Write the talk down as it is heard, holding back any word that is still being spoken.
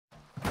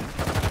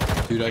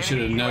Dude, I should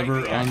have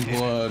never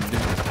unplugged.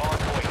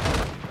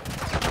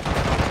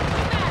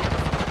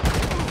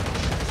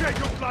 Check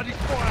your bloody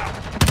fire!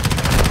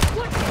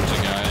 There's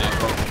a guy in that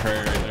fucking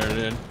prairie right there,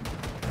 dude.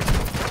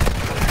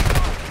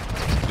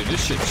 Dude,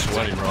 this shit's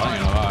sweaty, bro. I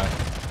ain't gonna lie.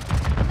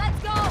 Let's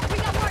go! We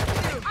got work to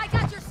do! I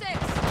got your 6!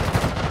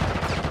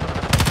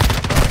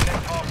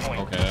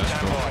 Okay, that's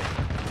cool.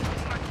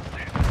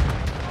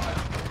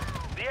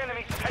 The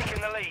enemy's taking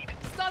the lead.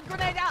 Stun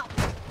grenade out!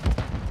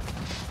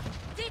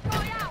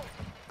 Decoy out!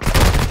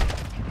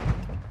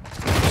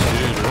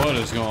 Dude, what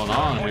is going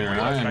on here?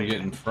 I am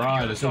getting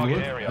fried. Does it look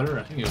better?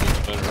 I think it looks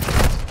better.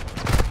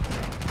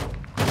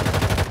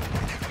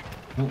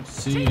 I don't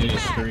see any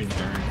screen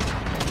sharing.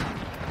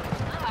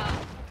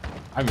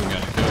 I haven't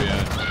got a kill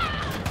yet.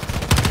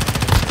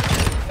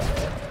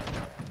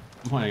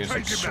 I'm playing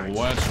against some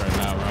sweats right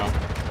now,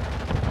 bro.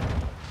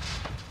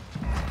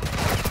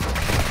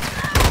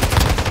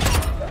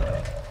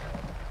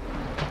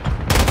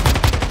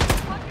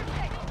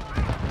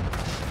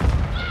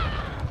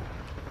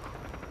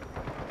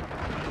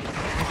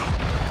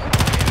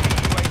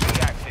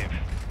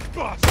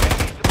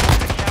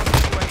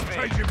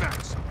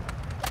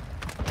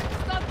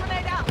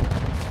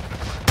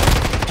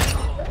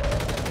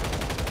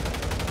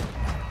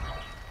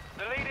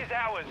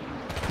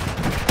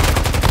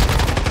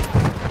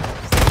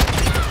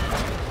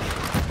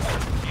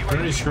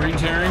 Any screen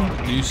tearing?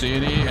 Do you see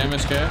any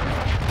MSK?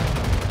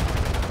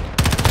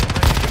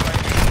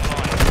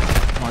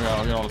 Oh my god,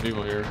 I'll get all the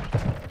people here.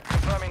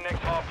 Confirming next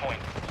hard point.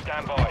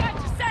 Stand by.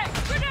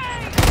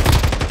 Grenade!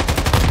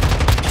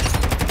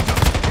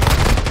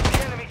 The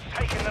enemy's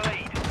taking the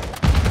lead.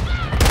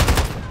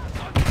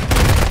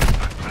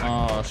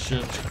 Oh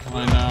shit,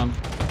 lying down.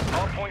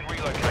 Hard point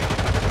relocated.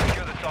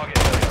 Secure the target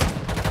area.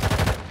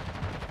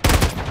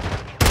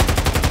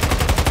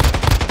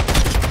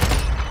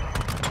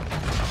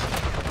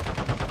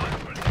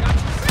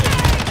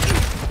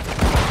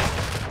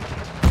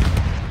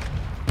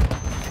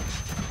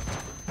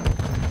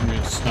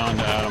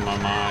 Stunned out of my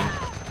mind.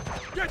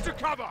 Get to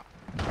cover!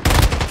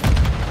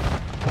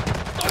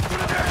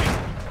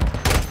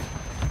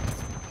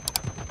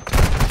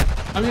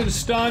 I'm getting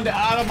stunned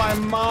out of my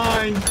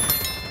mind.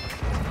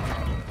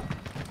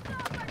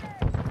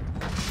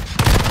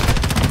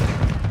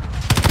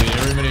 Dude,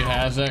 everybody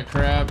has that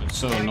crap. It's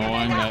so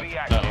annoying,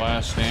 that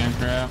last stand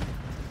crap.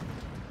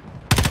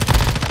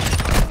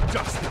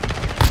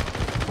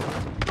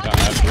 Got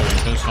absolutely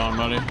pissed on,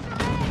 buddy.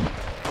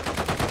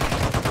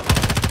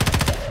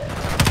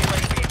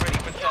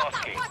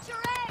 Watch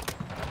your egg!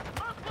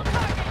 Off the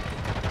target!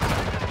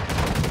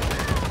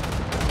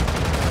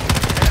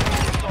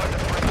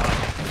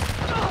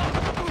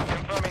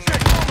 Confirming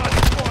next hard point.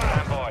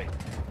 Stand by.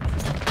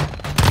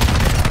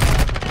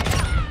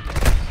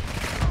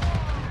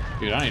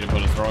 Dude, I need to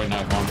put a throwing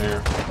knife on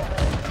here.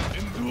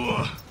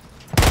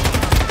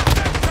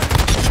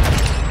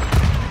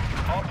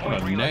 What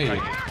a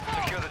nade.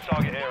 Secure the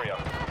target area.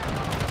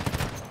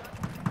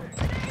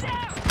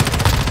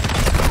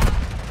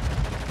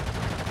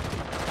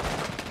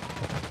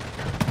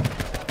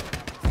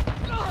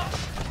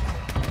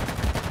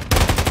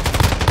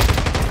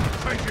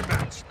 Changing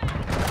max!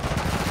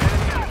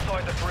 Enemy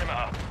inside the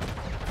perimeter.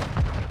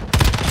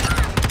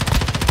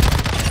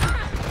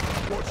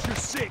 Watch your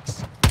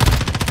 6!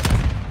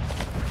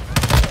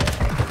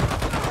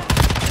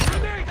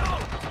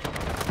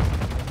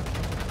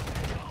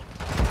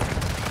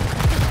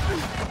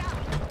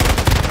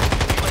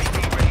 UAV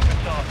ready for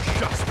task.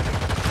 Just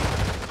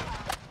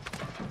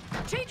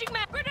Changing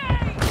map!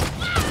 Grenade!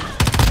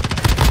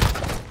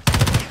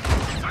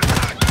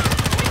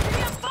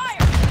 Taking up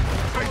fire!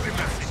 changing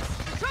max!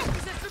 Trophy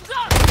systems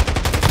up!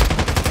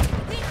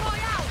 Decoy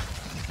out!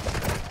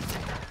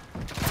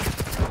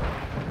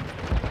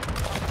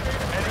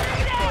 Enemy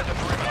inside the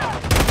perimeter.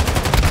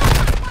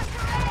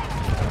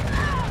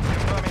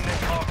 Confirming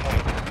next hard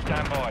point.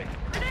 Stand by.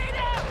 Grenade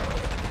out!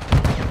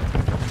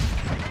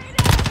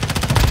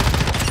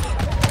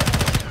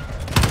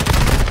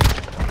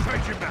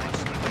 Changing max!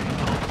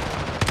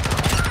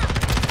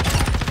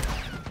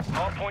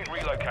 Hard point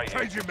relocated.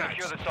 Changing max.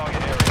 Secure the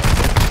target area.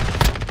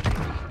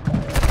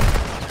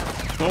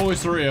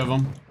 Always 3 of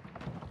them.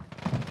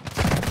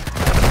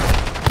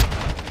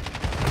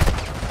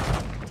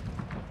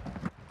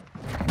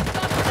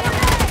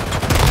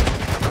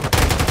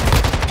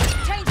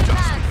 Changing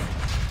mags!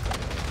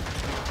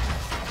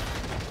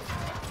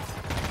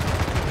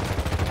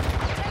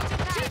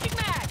 Changing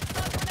mags!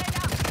 Grenade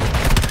out!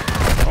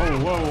 Oh,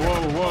 whoa,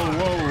 whoa, whoa,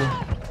 whoa.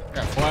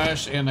 Got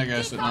flashed and that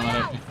guy sitting on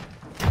that.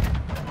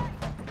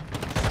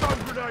 Stun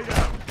grenade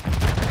out!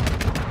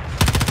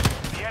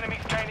 The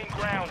enemy's gaining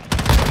ground.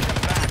 Push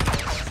them back.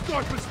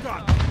 Sniper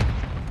stun!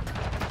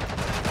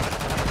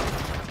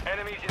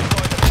 Enemies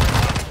inside the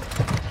perimeter.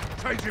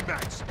 Changing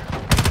max!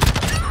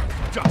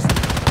 Just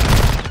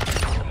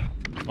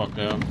Fucked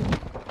up.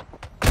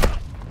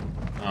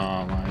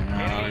 Oh my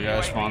god, the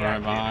guy spawned right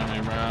behind me,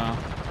 bro.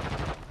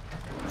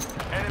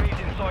 Enemies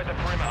inside the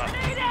perimeter.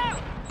 Grenade out!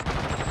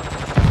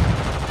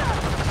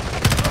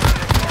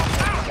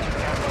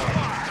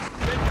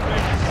 Stand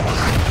by.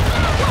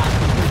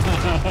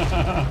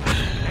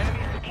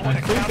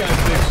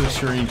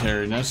 screen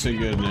tearing. That's the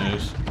good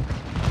news.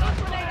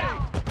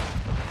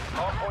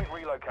 Hardpoint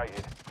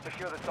relocated.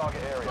 Secure the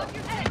target area.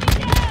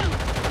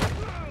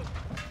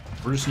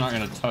 We're just not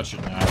gonna touch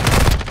it now.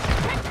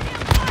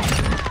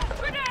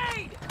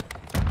 Grenade!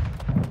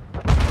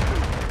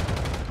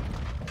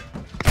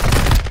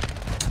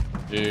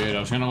 Dude, I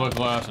was gonna look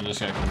left and this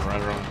guy comes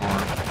right around the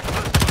corner.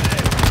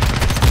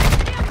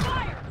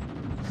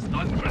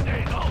 Stun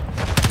grenade out.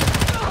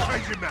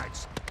 Changing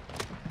mags.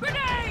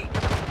 Grenade!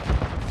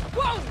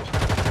 Whoa!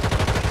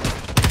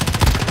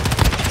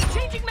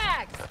 Changing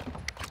mags!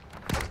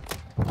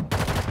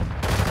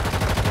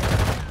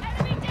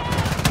 Enemy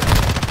down!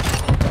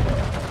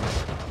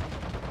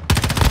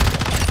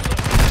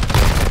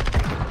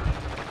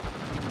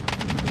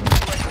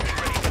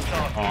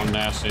 Oh, I'm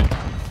nasty.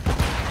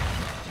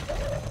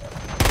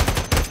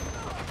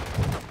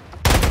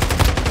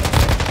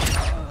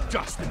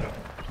 Dusting them.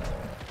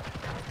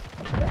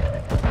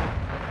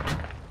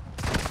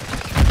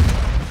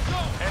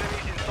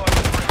 Enemies inside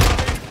the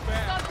perimeter.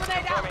 Stun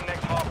grenade out! Confirming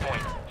next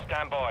hardpoint.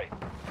 Stand by.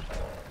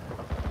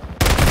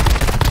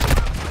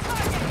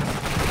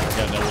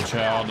 Got double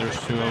child. There's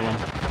two of them.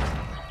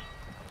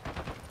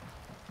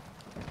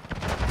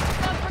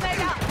 Stun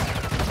grenade out!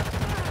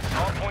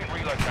 Hardpoint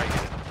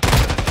relocated.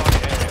 Secure the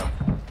target area.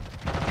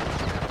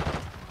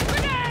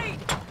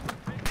 Grenade!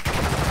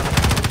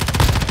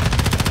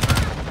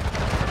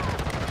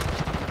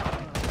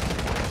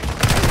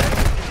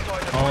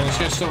 Oh, this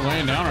guy's still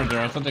laying down right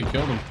there. I thought they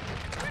killed him.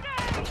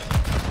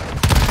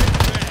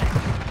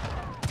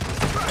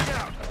 Frag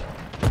out.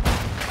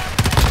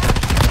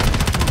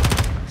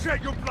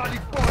 Check your bloody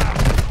fire.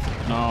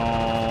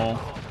 No.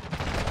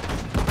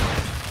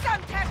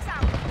 Stun tax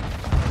out!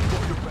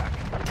 Got your back.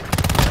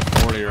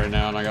 40 right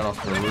now, and I got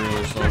off to a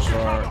really slow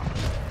start.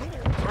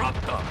 Drop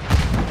them.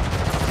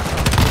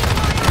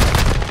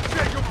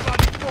 Check your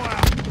bloody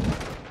fire.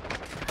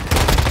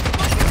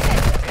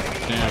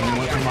 Damn, he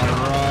went to my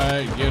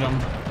right. Get him.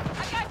 I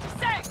got you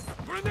six!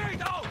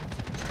 Grenade out.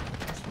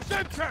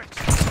 Semtex.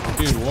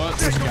 Dude, what?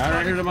 There's a guy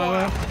right here to my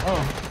left?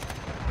 Oh.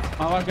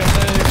 My life got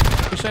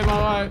saved. You saved my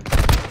life.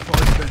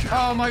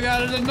 Oh my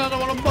god, there's another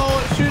one. A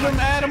bullet. Shoot him,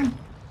 at him.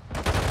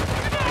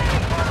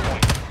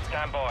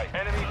 Stand by.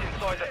 Enemies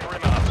inside the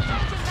perimeter.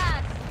 Changing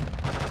mags!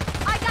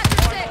 I got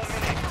you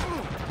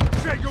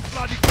six! Check your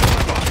bloody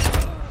fire.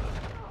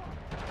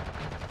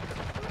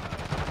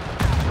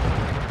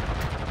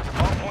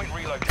 Hardpoint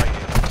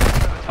relocated.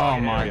 Oh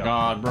my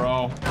god,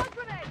 bro. Stun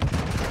grenade!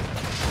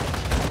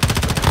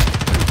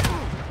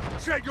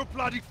 Check your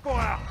bloody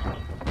fire.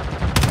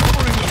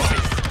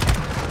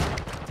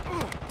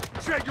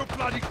 Check your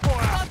bloody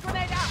fire. Stun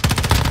grenade out!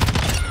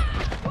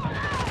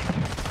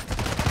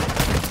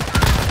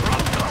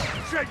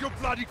 Check your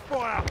bloody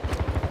fire.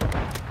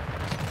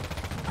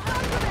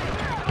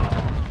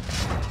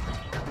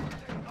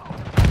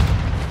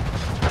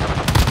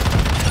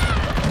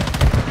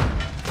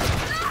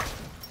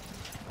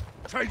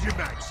 Change your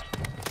mags.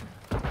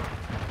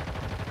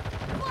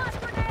 Blast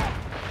grenade!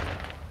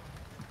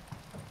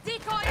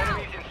 Decoy out!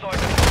 Enemies inside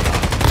the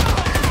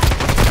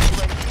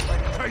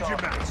Change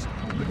your mags.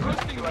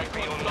 UAV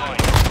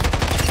online.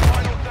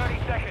 Final 30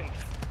 seconds.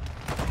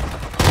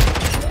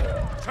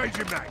 Change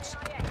your mags.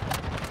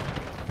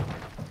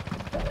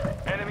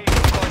 Enemies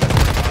inside the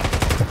perimeter.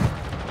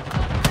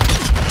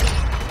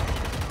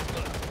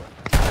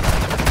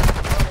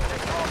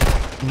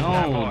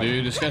 No,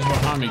 dude. This guy's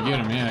behind me. Get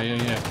him. Yeah,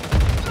 yeah, yeah.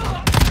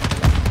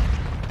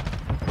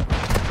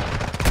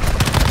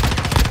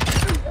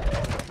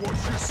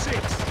 What's your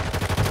six?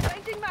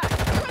 Changing mags!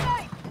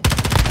 Grenade!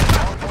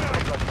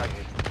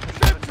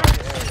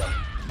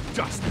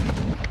 Dustin.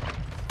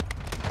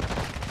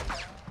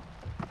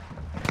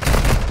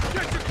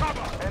 Get to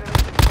cover.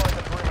 Enemies inside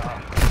the perimeter.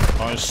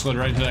 Oh, I just slid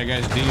right into that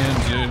guy's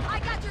DMs, dude. I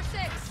got your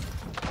six!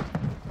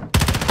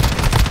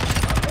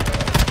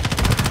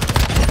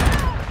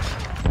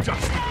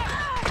 Dustin.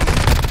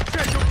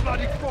 Check your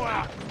bloody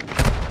fire.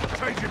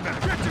 Change your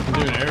mags. Get to I'm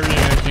doing everything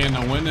I can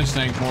to win this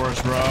thing for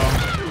us, bro.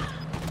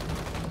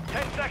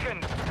 10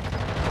 seconds.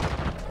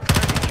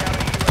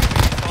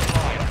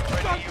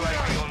 Friendly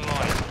UAV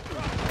online.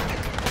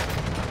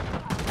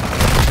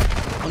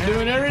 I'm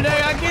doing everything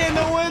I can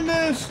to win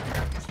this.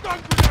 stun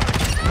grenade.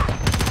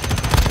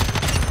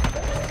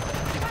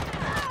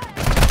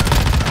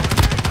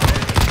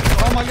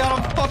 Oh my god,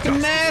 I'm fucking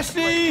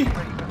nasty.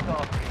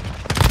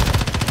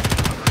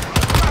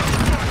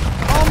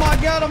 Oh my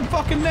god, I'm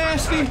fucking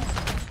nasty.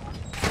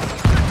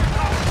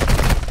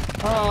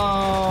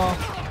 Oh.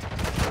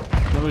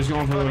 Nobody's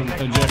going for the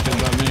ejected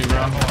but me,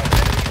 bro.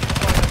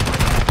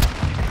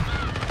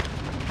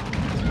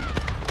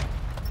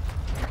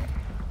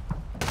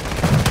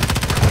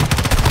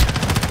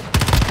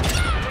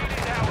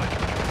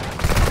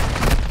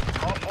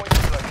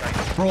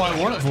 Bro, I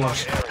won it for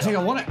us. I think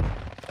I won it.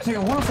 I think I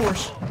won it for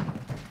us.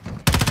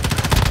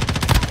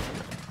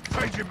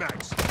 Change your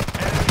mags.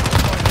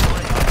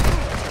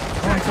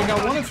 Bro, I think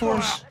I won it for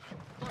us.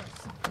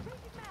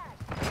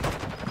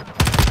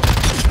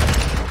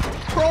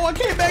 Bro, I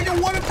came back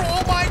and won it for.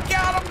 Oh my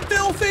god, I'm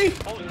filthy. me?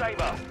 All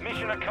Saber,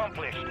 mission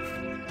accomplished.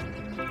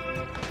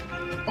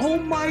 Oh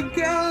my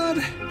god.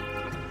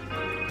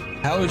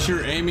 How is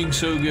your aiming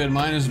so good?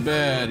 Mine is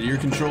bad. Your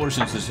controller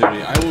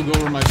sensitivity. I will go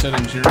over my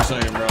settings here in a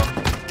second, bro.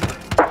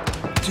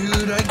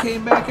 Dude, I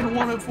came back and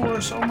won it for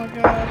us. Oh my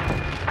god.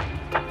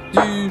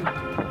 Dude.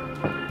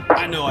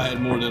 I know I had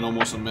more than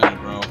almost a minute,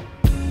 bro.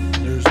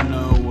 There's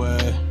no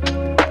way.